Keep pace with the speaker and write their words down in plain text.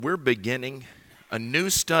We're beginning a new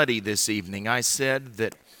study this evening. I said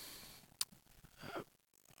that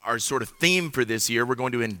our sort of theme for this year, we're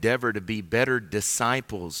going to endeavor to be better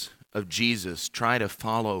disciples of Jesus, try to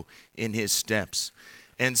follow in his steps.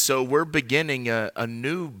 And so we're beginning a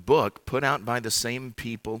new book put out by the same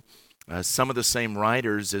people, some of the same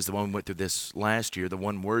writers as the one we went through this last year, the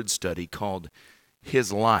one word study called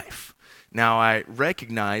His Life. Now, I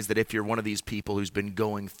recognize that if you're one of these people who's been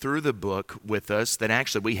going through the book with us, that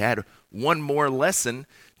actually we had one more lesson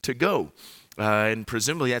to go. And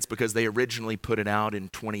presumably that's because they originally put it out in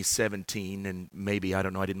 2017, and maybe, I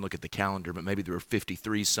don't know, I didn't look at the calendar, but maybe there were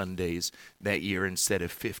 53 Sundays that year instead of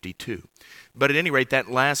 52. But at any rate, that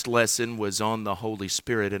last lesson was on the Holy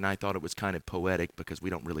Spirit, and I thought it was kind of poetic because we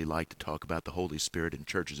don't really like to talk about the Holy Spirit in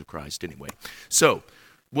churches of Christ anyway. So,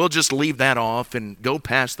 we'll just leave that off and go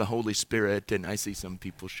past the Holy Spirit, and I see some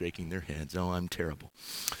people shaking their heads. Oh, I'm terrible.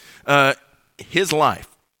 His life.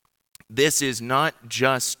 This is not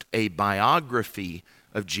just a biography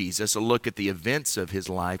of Jesus, a look at the events of his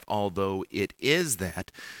life, although it is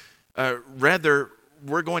that. Rather,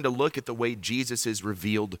 we're going to look at the way Jesus is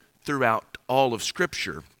revealed throughout all of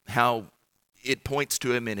Scripture, how it points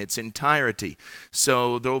to him in its entirety.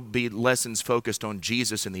 So there'll be lessons focused on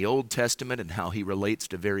Jesus in the Old Testament and how he relates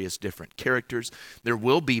to various different characters. There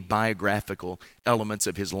will be biographical elements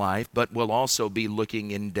of his life, but we'll also be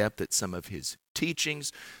looking in depth at some of his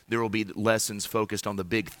teachings. There will be lessons focused on the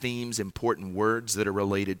big themes, important words that are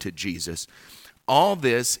related to Jesus. All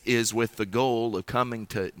this is with the goal of coming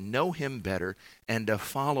to know him better and to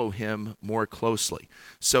follow him more closely.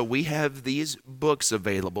 So we have these books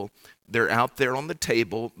available. They're out there on the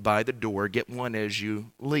table by the door. Get one as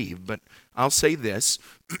you leave. But I'll say this.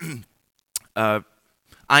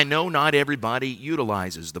 I know not everybody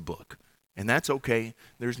utilizes the book. And that's okay.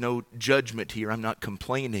 There's no judgment here. I'm not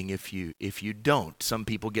complaining if you don't. Some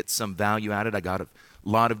people get some value out of it. I got a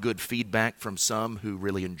lot of good feedback from some who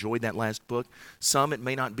really enjoyed that last book. Some, it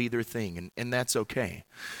may not be their thing, and that's okay.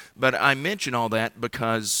 But I mention all that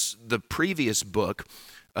because the previous book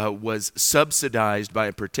was subsidized by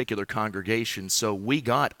a particular congregation, so we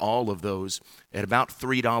got all of those at about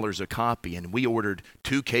 $3 a copy, and we ordered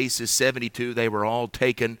 2 cases, 72. They were all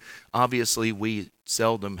taken. Obviously, we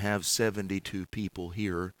seldom have 72 people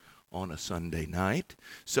here on a Sunday night,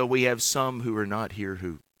 so we have some who are not here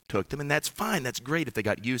who took them, and that's fine. That's great if they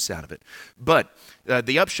got use out of it. But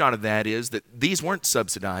the upshot of that is that these weren't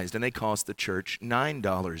subsidized, and they cost the church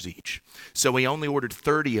 $9 each. So we only ordered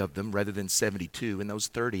 30 of them rather than 72, and those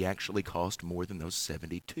 30 actually cost more than those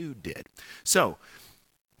 72 did. So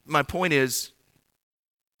my point is,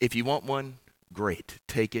 if you want one, great.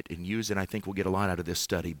 Take it and use it. I think we'll get a lot out of this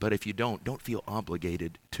study. But if you don't feel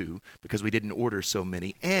obligated to, because we didn't order so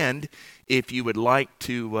many. And if you would like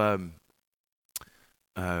to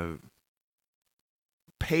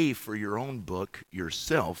pay for your own book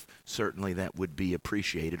yourself, certainly that would be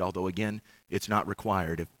appreciated. Although, again, it's not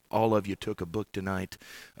required. If all of you took a book tonight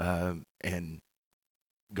and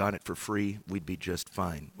got it for free, we'd be just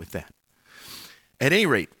fine with that. At any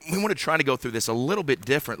rate, we want to try to go through this a little bit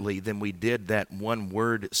differently than we did that one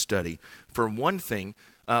word study. For one thing,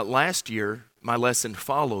 last year, my lesson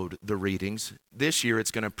followed the readings. This year,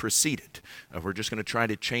 it's going to precede it. We're just going to try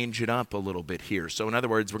to change it up a little bit here. So in other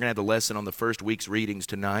words, we're going to have the lesson on the first week's readings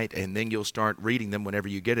tonight, and then you'll start reading them whenever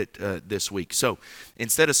you get it this week. So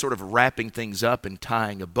instead of sort of wrapping things up and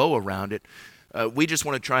tying a bow around it, we just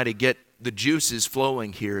want to try to get the juices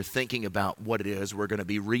flowing here, thinking about what it is we're going to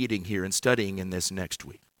be reading here and studying in this next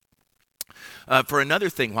week. For another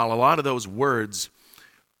thing, while a lot of those words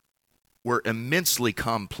were immensely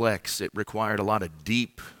complex, it required a lot of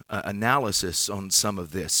deep analysis on some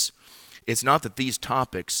of this. It's not that these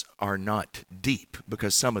topics are not deep,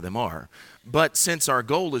 because some of them are. But since our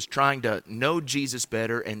goal is trying to know Jesus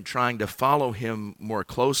better and trying to follow him more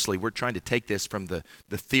closely, we're trying to take this from the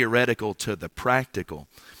theoretical to the practical.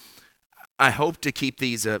 I hope to keep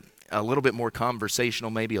these a little bit more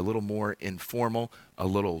conversational, maybe a little more informal, a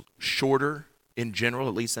little shorter in general.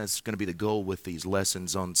 At least that's going to be the goal with these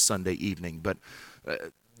lessons on Sunday evening. But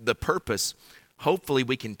the purpose, hopefully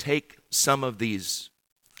we can take some of these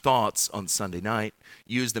thoughts on Sunday night,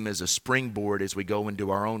 use them as a springboard as we go into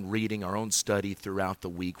our own reading, our own study throughout the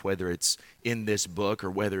week, whether it's in this book or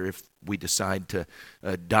whether if we decide to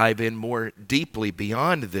dive in more deeply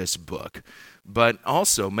beyond this book. But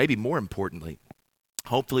also, maybe more importantly,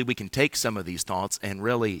 hopefully we can take some of these thoughts and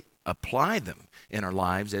really apply them in our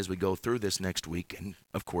lives as we go through this next week and,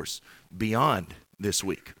 of course, beyond this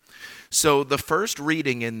week. So the first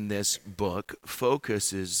reading in this book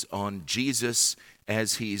focuses on Jesus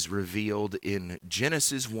as he's revealed in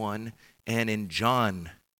Genesis 1 and in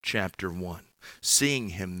John chapter 1, seeing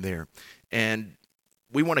him there. And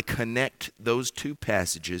we want to connect those two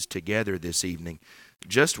passages together this evening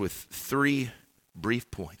just with three brief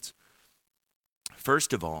points.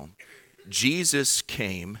 First of all, Jesus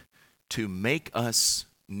came to make us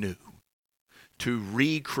new, to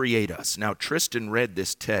recreate us. Now, Tristan read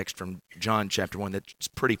this text from John chapter 1 that's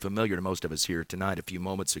pretty familiar to most of us here tonight a few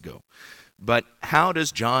moments ago. But how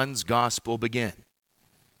does John's gospel begin?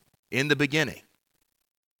 In the beginning.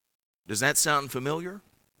 Does that sound familiar?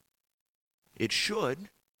 It should.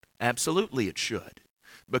 Absolutely it should.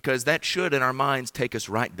 Because that should, in our minds, take us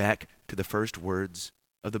right back to the first words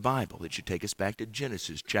of the Bible. It should take us back to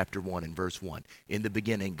Genesis chapter 1 and verse 1. In the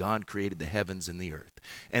beginning, God created the heavens and the earth.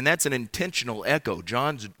 And that's an intentional echo.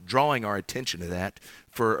 John's drawing our attention to that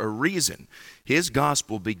for a reason. His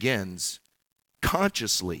gospel begins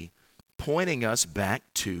consciously pointing us back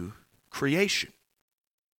to creation.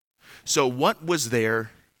 So what was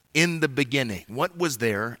there in the beginning? What was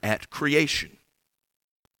there at creation?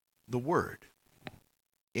 The Word.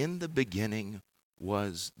 In the beginning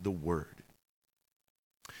was the Word.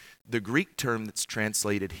 The Greek term that's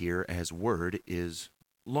translated here as word is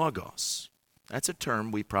logos. That's a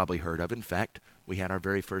term we probably heard of. In fact, we had our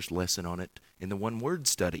very first lesson on it in the one-word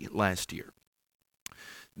study last year.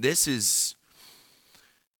 This is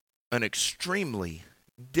an extremely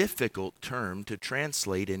difficult term to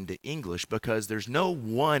translate into English because there's no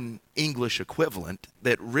one English equivalent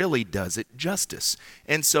that really does it justice.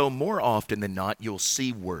 And so more often than not, you'll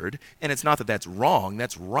see word, and it's not that that's wrong,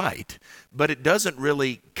 that's right, but it doesn't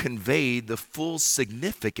really convey the full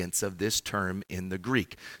significance of this term in the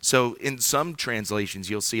Greek. So in some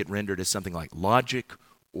translations, you'll see it rendered as something like logic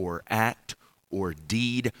or act or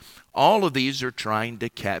deed. All of these are trying to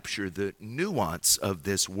capture the nuance of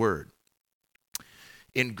this word.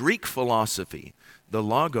 In Greek philosophy, the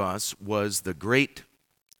logos was the great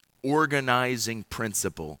organizing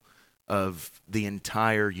principle of the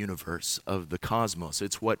entire universe, of the cosmos.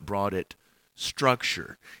 It's what brought it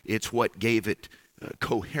structure. It's what gave it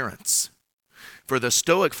coherence. For the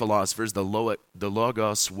Stoic philosophers, the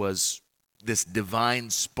logos was this divine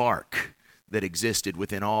spark that existed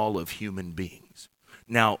within all of human beings.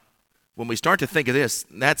 Now, when we start to think of this,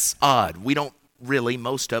 that's odd. We don't really,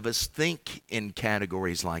 most of us think in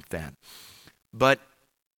categories like that. But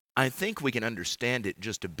I think we can understand it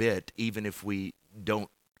just a bit, even if we don't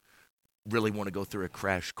really want to go through a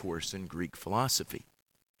crash course in Greek philosophy.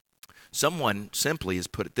 Someone simply has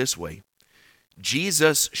put it this way: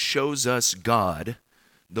 Jesus shows us God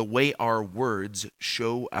the way our words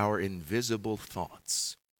show our invisible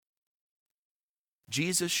thoughts.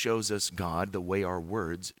 Jesus shows us God the way our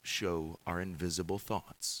words show our invisible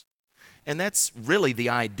thoughts. And that's really the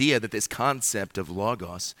idea that this concept of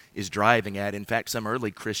logos is driving at. In fact, some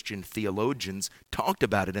early Christian theologians talked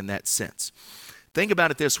about it in that sense. Think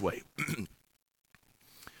about it this way.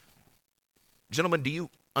 Gentlemen, do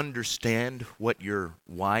you understand what your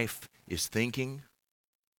wife is thinking?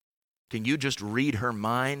 Can you just read her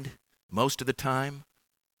mind most of the time?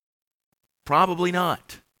 Probably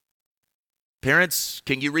not. Parents,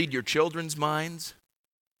 can you read your children's minds?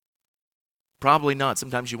 Probably not.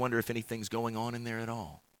 Sometimes you wonder if anything's going on in there at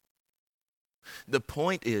all. The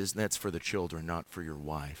point is, that's for the children, not for your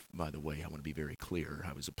wife. By the way, I want to be very clear.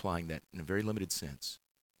 I was applying that in a very limited sense.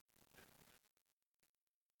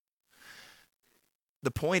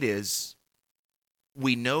 The point is,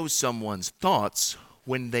 we know someone's thoughts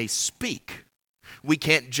when they speak. We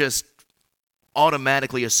can't just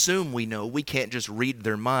automatically assume we know. We can't just read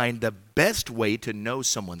their mind. The best way to know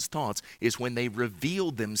someone's thoughts is when they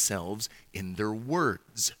reveal themselves in their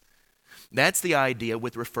words. That's the idea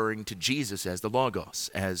with referring to Jesus as the Logos,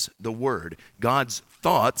 as the Word. God's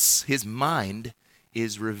thoughts, His mind,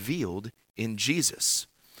 is revealed in Jesus.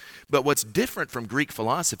 But what's different from Greek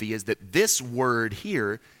philosophy is that this word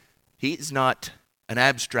here, He's not an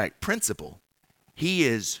abstract principle. He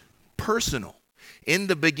is personal. In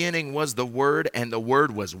the beginning was the Word, and the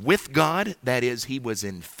Word was with God. That is, He was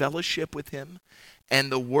in fellowship with Him,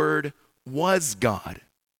 and the Word was God.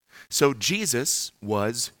 So Jesus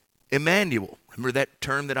was Emmanuel. Remember that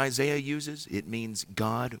term that Isaiah uses? It means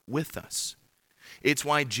God with us. It's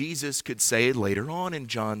why Jesus could say later on in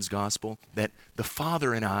John's Gospel that the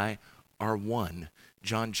Father and I are one.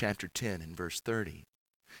 John chapter 10 and verse 30.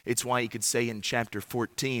 It's why he could say in chapter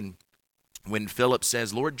 14, when Philip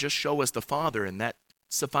says, Lord, just show us the Father, and that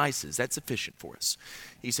suffices. That's sufficient for us.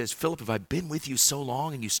 He says, Philip, have I been with you so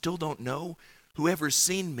long and you still don't know? Whoever's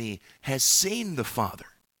seen me has seen the Father.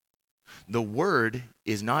 The Word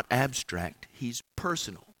is not abstract. He's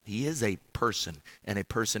personal. He is a person and a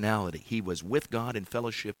personality. He was with God in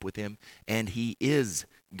fellowship with Him, and He is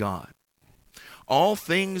God. All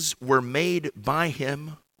things were made by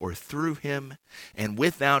him or through him, and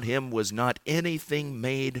without him was not anything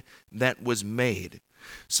made that was made.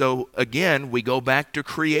 So again, we go back to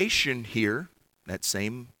creation here, that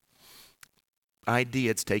same idea.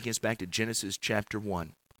 It's taking us back to Genesis chapter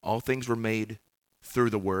 1. All things were made through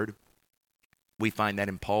the Word. We find that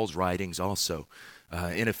in Paul's writings also.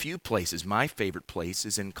 In a few places, my favorite place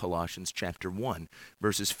is in Colossians chapter 1,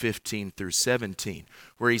 verses 15 through 17,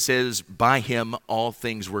 where he says, by him all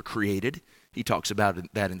things were created. He talks about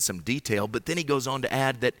that in some detail, but then he goes on to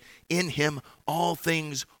add that in him all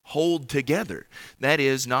things hold together. That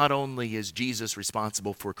is, not only is Jesus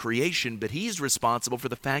responsible for creation, but he's responsible for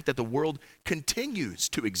the fact that the world continues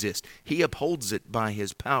to exist. He upholds it by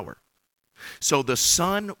his power. So the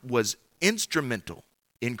Son was instrumental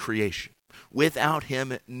in creation. Without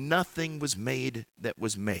him, nothing was made that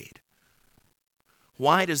was made.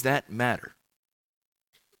 Why does that matter?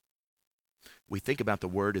 We think about the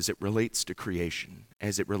Word as it relates to creation,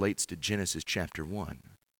 as it relates to Genesis chapter 1.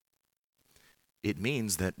 It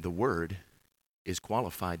means that the Word is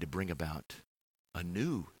qualified to bring about a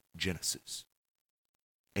new Genesis,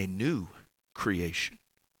 a new creation,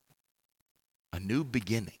 a new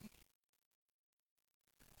beginning.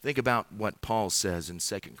 Think about what Paul says in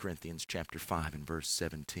 2 Corinthians chapter 5 and verse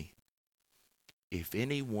 17. If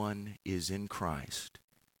anyone is in Christ,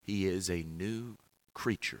 he is a new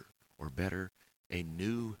creature, or better, a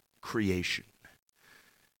new creation.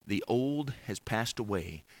 The old has passed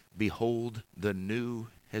away. Behold, the new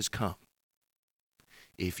has come.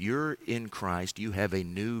 If you're in Christ, you have a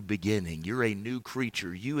new beginning. You're a new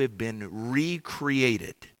creature. You have been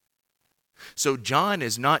recreated. So John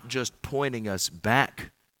is not just pointing us back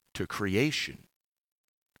to creation.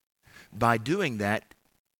 By doing that,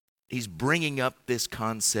 he's bringing up this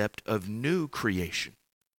concept of new creation.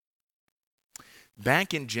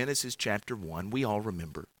 Back in Genesis chapter 1, we all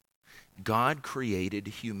remember, God created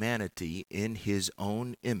humanity in his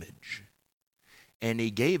own image. And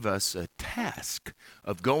he gave us a task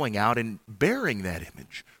of going out and bearing that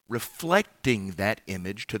image, reflecting that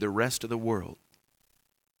image to the rest of the world.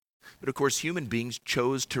 But of course, human beings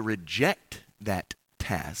chose to reject that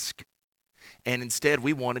task, and instead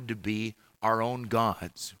we wanted to be our own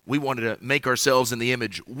gods. We wanted to make ourselves in the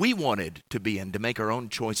image we wanted to be in, to make our own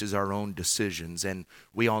choices, our own decisions, and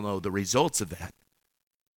we all know the results of that.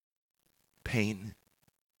 Pain,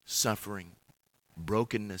 suffering,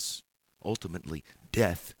 brokenness, ultimately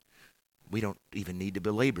death. We don't even need to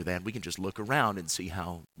belabor that. We can just look around and see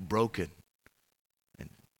how broken and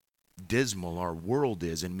dismal our world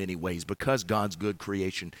is in many ways because God's good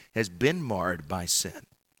creation has been marred by sin.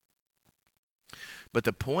 But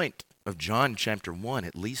the point of John chapter 1,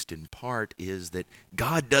 at least in part, is that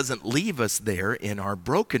God doesn't leave us there in our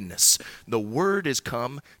brokenness. The Word has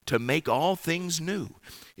come to make all things new.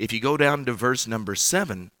 If you go down to verse number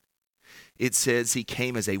 7, it says he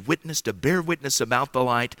came as a witness to bear witness about the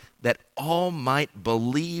light, that all might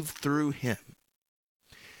believe through him.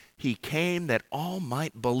 He came that all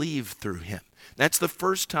might believe through him. That's the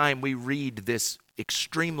first time we read this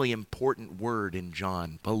extremely important word in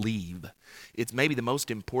John, believe. It's maybe the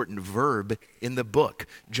most important verb in the book.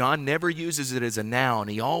 John never uses it as a noun.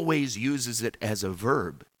 He always uses it as a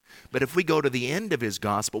verb. But if we go to the end of his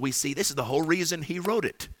gospel, we see this is the whole reason he wrote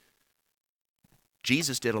it.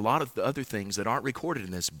 Jesus did a lot of the other things that aren't recorded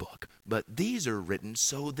in this book, but these are written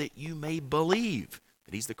so that you may believe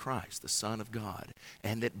that he's the Christ, the Son of God,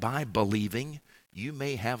 and that by believing you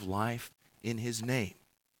may have life in his name.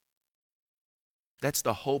 That's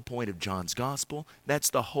the whole point of John's gospel.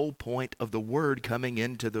 That's the whole point of the Word coming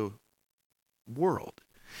into the world.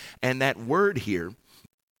 And that word here,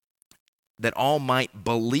 that all might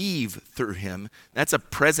believe through him, that's a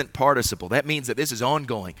present participle. That means that this is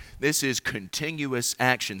ongoing. This is continuous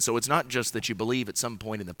action. So it's not just that you believe at some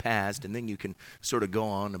point in the past and then you can sort of go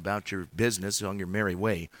on about your business on your merry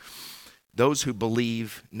way. Those who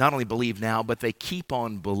believe not only believe now, but they keep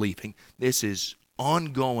on believing. This is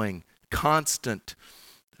ongoing, constant,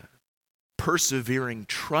 persevering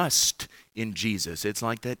trust in Jesus. It's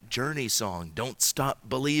like that Journey song, Don't Stop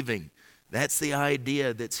Believing. That's the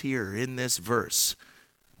idea that's here in this verse.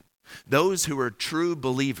 Those who are true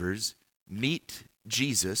believers meet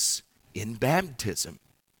Jesus in baptism.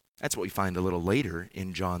 That's what we find a little later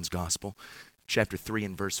in John's gospel. Chapter 3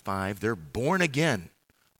 and verse 5, they're born again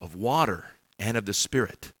of water and of the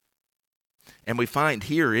Spirit. And we find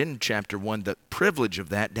here in chapter 1 the privilege of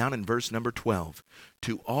that down in verse number 12.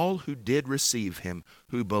 To all who did receive him,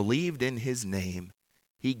 who believed in his name,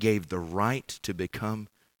 he gave the right to become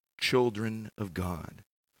children of God.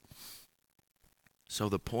 So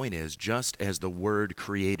the point is, just as the Word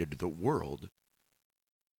created the world,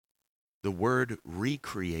 the Word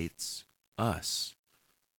recreates us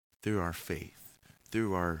through our faith,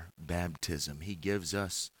 through our baptism. He gives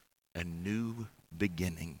us a new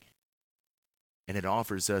beginning. And it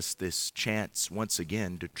offers us this chance once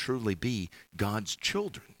again to truly be God's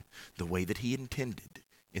children the way that He intended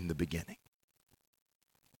in the beginning.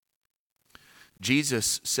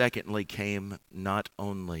 Jesus, secondly, came not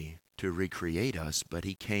only to recreate us, but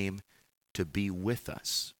He came to be with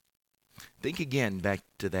us. Think again back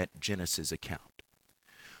to that Genesis account.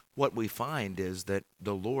 What we find is that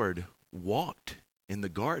the Lord walked in the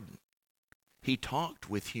garden. He talked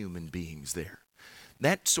with human beings there.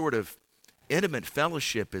 That sort of intimate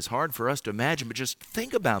fellowship is hard for us to imagine, but just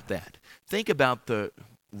think about that. Think about the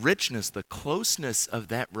richness, the closeness of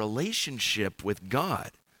that relationship with God.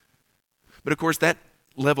 But of course, that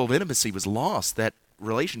level of intimacy was lost. That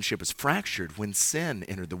relationship was fractured when sin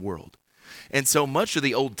entered the world. And so much of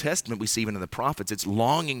the Old Testament we see even in the prophets, it's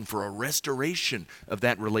longing for a restoration of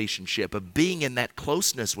that relationship, of being in that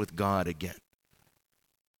closeness with God again.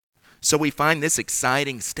 So we find this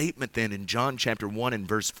exciting statement then in John chapter 1 and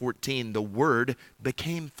verse 14. The Word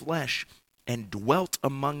became flesh and dwelt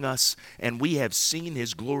among us, and we have seen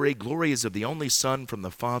His glory. Glory is of the only Son from the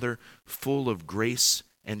Father, full of grace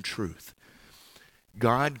and truth.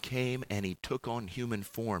 God came and He took on human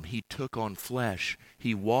form. He took on flesh.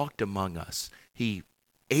 He walked among us. He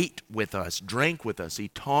ate with us, drank with us. He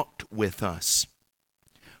talked with us.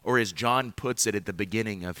 Or as John puts it at the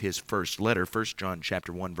beginning of his first letter, 1 John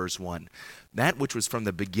chapter 1, verse 1, that which was from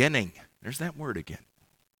the beginning, there's that word again,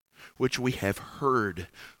 which we have heard,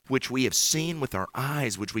 which we have seen with our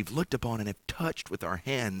eyes, which we've looked upon and have touched with our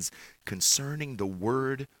hands, concerning the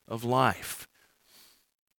word of life.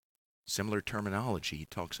 Similar terminology, he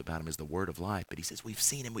talks about Him as the word of life, but he says we've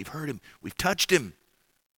seen Him, we've heard Him, we've touched Him.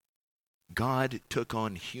 God took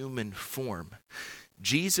on human form.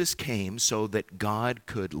 Jesus came so that God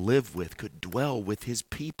could live with, could dwell with His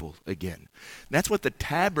people again. That's what the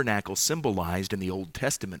tabernacle symbolized in the Old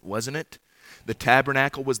Testament, wasn't it? The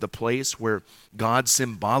tabernacle was the place where God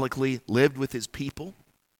symbolically lived with His people.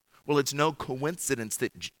 Well, it's no coincidence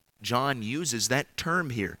that John uses that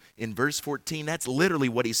term here. In verse 14, that's literally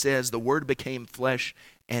what he says. The Word became flesh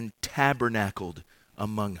and tabernacled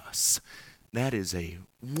among us. That is a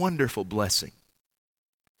wonderful blessing.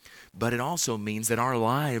 But it also means that our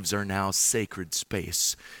lives are now sacred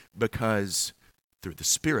space because through the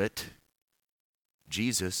Spirit,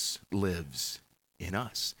 Jesus lives in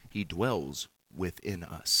us. He dwells within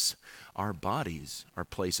us. Our bodies are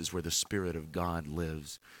places where the Spirit of God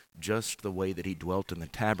lives, just the way that He dwelt in the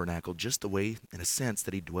tabernacle, just the way, in a sense,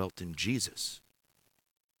 that He dwelt in Jesus.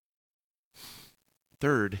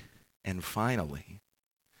 Third and finally,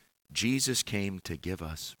 Jesus came to give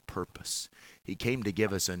us purpose. He came to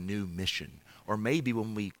give us a new mission. Or maybe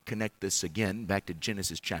when we connect this again back to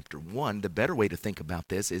Genesis chapter 1, the better way to think about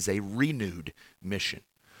this is a renewed mission.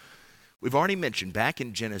 We've already mentioned back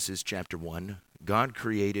in Genesis chapter 1, God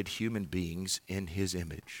created human beings in His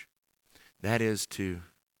image. That is to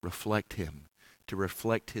reflect Him, to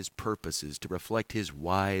reflect His purposes, to reflect His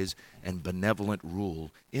wise and benevolent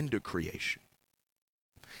rule into creation.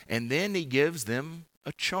 And then He gives them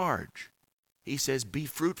a charge. He says, be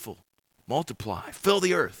fruitful, multiply, fill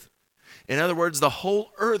the earth. In other words, the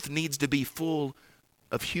whole earth needs to be full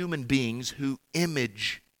of human beings who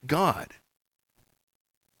image God.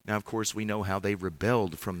 Now, of course, we know how they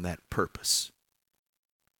rebelled from that purpose.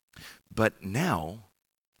 But now,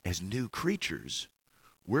 as new creatures,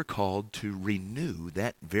 we're called to renew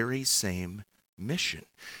that very same mission.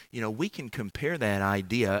 You know, we can compare that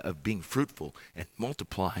idea of being fruitful and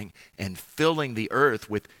multiplying and filling the earth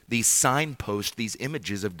with these signposts, these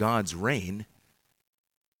images of God's reign,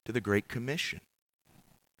 to the Great Commission.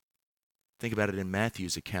 Think about it in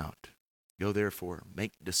Matthew's account. Go therefore,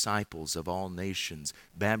 make disciples of all nations,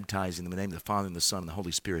 baptizing them in the name of the Father and the Son and the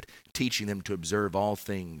Holy Spirit, teaching them to observe all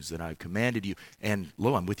things that I've commanded you. And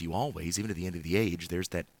lo, I'm with you always, even to the end of the age. There's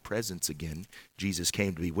that presence again. Jesus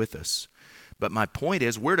came to be with us. But my point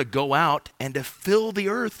is, we're to go out and to fill the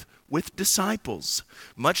earth with disciples.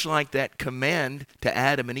 Much like that command to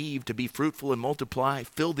Adam and Eve to be fruitful and multiply,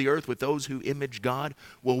 fill the earth with those who image God.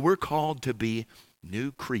 Well, we're called to be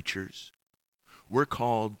new creatures. We're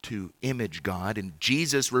called to image God, and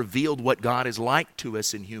Jesus revealed what God is like to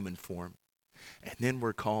us in human form. And then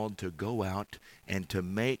we're called to go out and to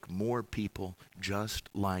make more people just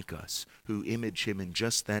like us, who image Him in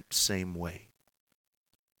just that same way.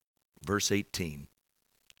 Verse 18,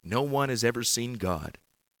 no one has ever seen God.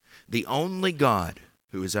 The only God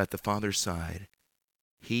who is at the Father's side,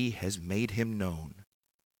 He has made Him known.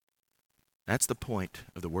 That's the point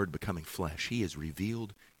of the Word becoming flesh. He has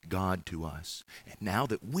revealed God to us. And now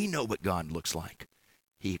that we know what God looks like,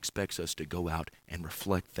 He expects us to go out and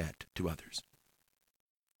reflect that to others.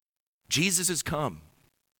 Jesus has come.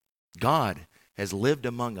 God has lived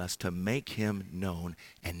among us to make Him known.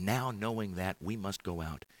 And now knowing that, we must go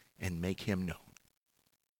out and make Him known.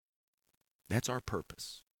 That's our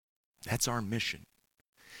purpose. That's our mission.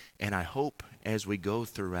 And I hope as we go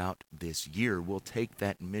throughout this year, we'll take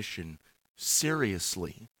that mission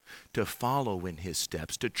seriously, to follow in His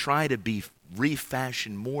steps, to try to be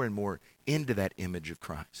refashioned more and more into that image of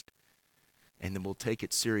Christ. And then we'll take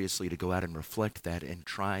it seriously to go out and reflect that and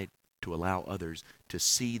try to allow others to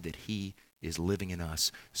see that He is living in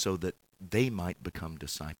us so that they might become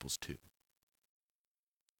disciples too.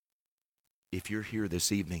 If you're here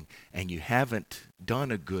this evening and you haven't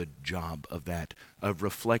done a good job of that, of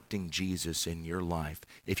reflecting Jesus in your life,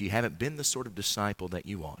 if you haven't been the sort of disciple that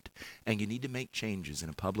you ought, and you need to make changes in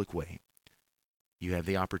a public way, you have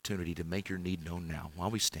the opportunity to make your need known now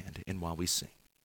while we stand and while we sing.